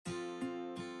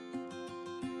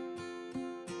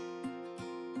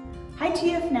Hi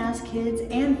TFNaz kids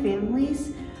and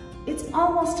families. It's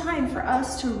almost time for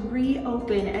us to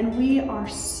reopen, and we are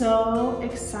so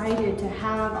excited to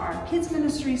have our kids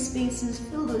ministry spaces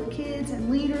filled with kids and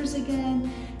leaders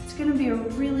again. It's gonna be a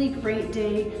really great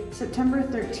day. September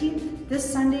 13th, this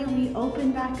Sunday, we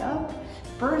open back up,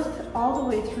 birth all the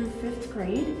way through 5th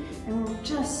grade, and we're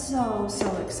just so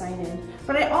excited.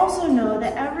 But I also know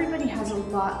that everybody has a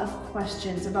lot of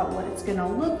questions about what it's gonna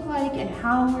look like and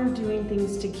how we're doing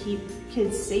things to keep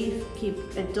kids safe, keep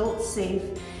adults safe.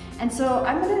 And so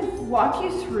I'm gonna walk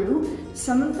you through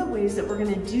some of the ways that we're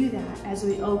gonna do that as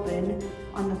we open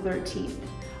on the 13th.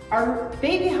 Our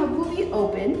baby hub will be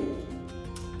open,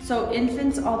 so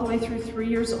infants all the way through 3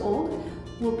 years old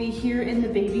will be here in the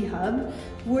baby hub.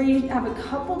 We have a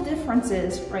couple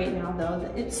differences right now though.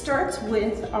 It starts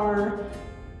with our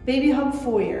baby hub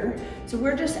foyer. So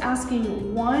we're just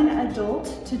asking one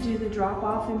adult to do the drop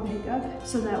off and pick up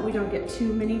so that we don't get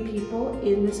too many people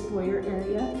in this foyer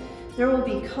area. There will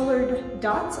be colored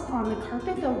dots on the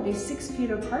carpet that will be 6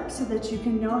 feet apart so that you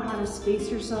can know how to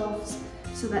space yourselves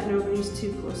so that nobody's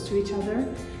too close to each other.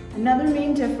 Another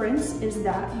main difference is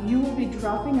that you will be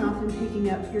dropping off and picking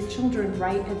up your children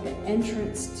right at the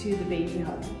entrance to the baby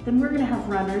hub. Then we're gonna have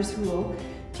runners who will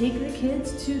take the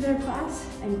kids to their class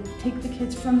and take the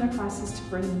kids from their classes to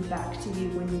bring them back to you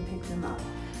when you pick them up.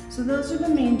 So those are the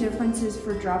main differences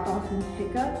for drop off and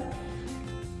pickup.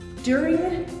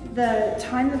 During the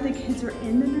time that the kids are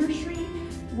in the nursery,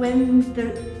 when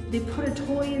they put a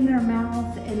toy in their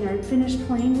mouth and they're finished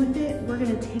playing with it, we're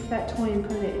gonna take that toy and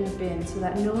put it in a bin so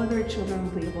that no other children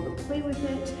will be able to play with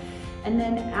it. And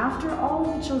then after all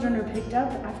of the children are picked up,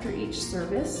 after each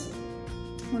service,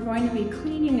 we're going to be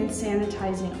cleaning and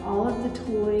sanitizing all of the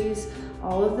toys,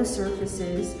 all of the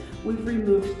surfaces. We've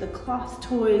removed the cloth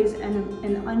toys and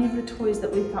any of the toys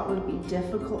that we thought would be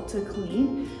difficult to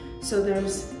clean. So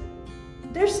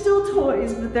they're still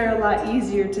toys, but they're a lot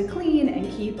easier to clean and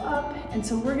keep up. And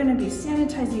so we're gonna be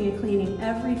sanitizing and cleaning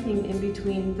everything in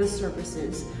between the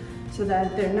surfaces so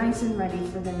that they're nice and ready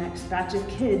for the next batch of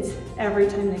kids every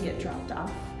time they get dropped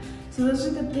off. So those are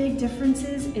the big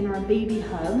differences in our baby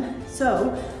hub.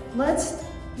 So let's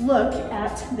look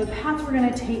at the path we're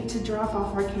gonna take to drop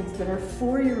off our kids that are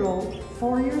 4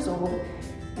 years old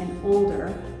and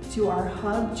older to our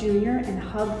hub junior and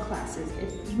hub classes.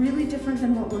 It's really different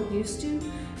than what we're used to.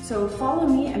 So follow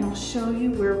me and I'll show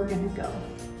you where we're gonna go.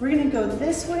 We're gonna go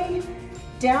this way,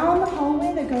 down the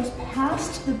hallway that goes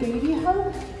past the baby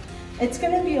hub. It's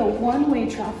gonna be a one-way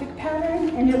traffic pattern,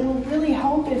 and it will really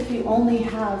help if we only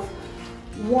have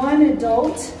one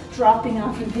adult dropping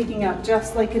off and picking up,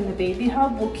 just like in the baby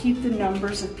hub. We'll keep the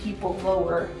numbers of people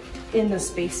lower in the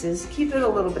spaces, keep it a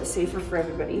little bit safer for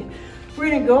everybody. We're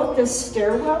gonna go up this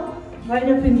stairwell right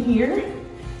up in here.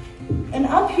 And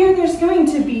up here, there's going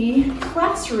to be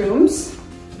classrooms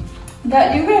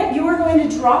that you are going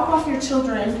to drop off your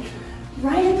children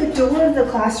right at the door of the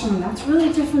classroom. That's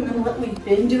really different than what we've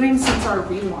been doing since our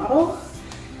remodel,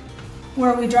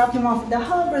 where we dropped them off at the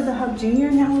hub or the hub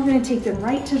junior. Now we're gonna take them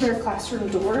right to their classroom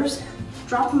doors,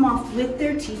 drop them off with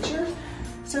their teacher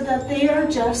so that they are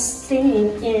just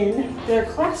staying in their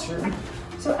classroom.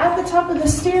 So at the top of the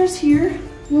stairs here,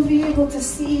 we'll be able to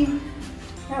see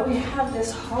that we have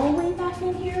this hallway back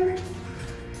in here.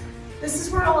 This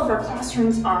is where all of our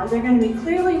classrooms are. They're gonna be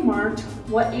clearly marked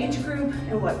what age group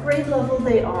and what grade level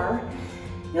they are.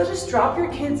 You'll just drop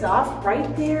your kids off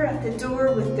right there at the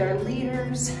door with their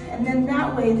leaders, and then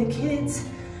that way the kids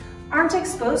aren't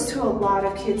exposed to a lot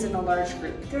of kids in a large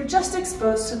group. They're just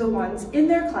exposed to the ones in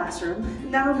their classroom,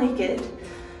 and that'll make it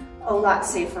a lot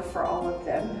safer for all of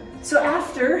them. So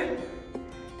after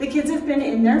the kids have been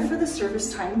in there for the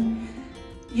service time,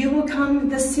 you will come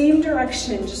the same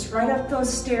direction, just right up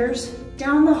those stairs,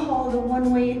 down the hall, the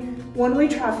one-way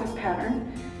traffic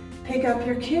pattern, pick up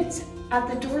your kids at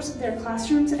the doors of their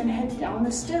classrooms and head down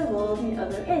the stairwell on the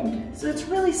other end. So it's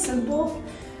really simple,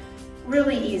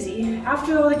 really easy.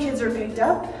 After all the kids are picked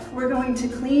up, we're going to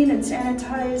clean and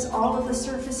sanitize all of the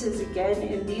surfaces again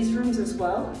in these rooms as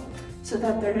well, so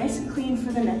that they're nice and clean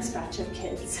for the next batch of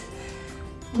kids.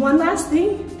 One last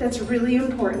thing that's really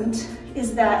important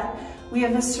is that we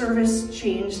have a service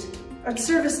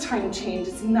time change.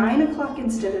 It's 9 o'clock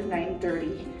instead of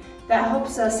 9:30. That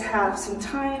helps us have some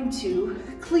time to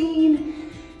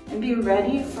clean and be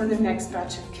ready for the next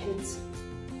batch of kids.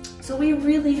 So we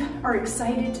really are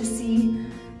excited to see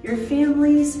your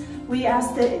families. We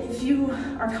ask that if you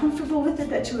are comfortable with it,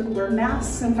 that you would wear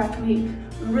masks. In fact, we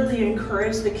really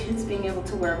encourage the kids being able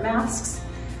to wear masks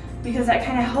because that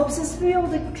kind of helps us be able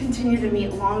to continue to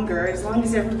meet longer. As long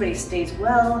as everybody stays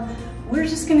well, we're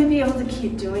just gonna be able to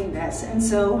keep doing this. And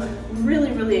so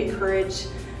really encourage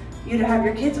you to have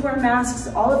your kids wear masks.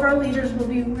 All of our leaders will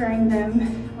be wearing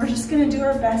them. We're just gonna do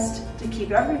our best to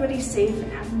keep everybody safe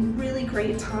and have a really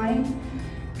great time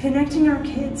connecting our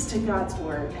kids to God's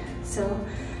word. So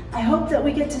I hope that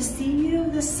we get to see you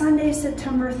this Sunday,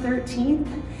 September 13th,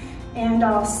 and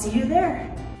I'll see you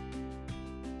there.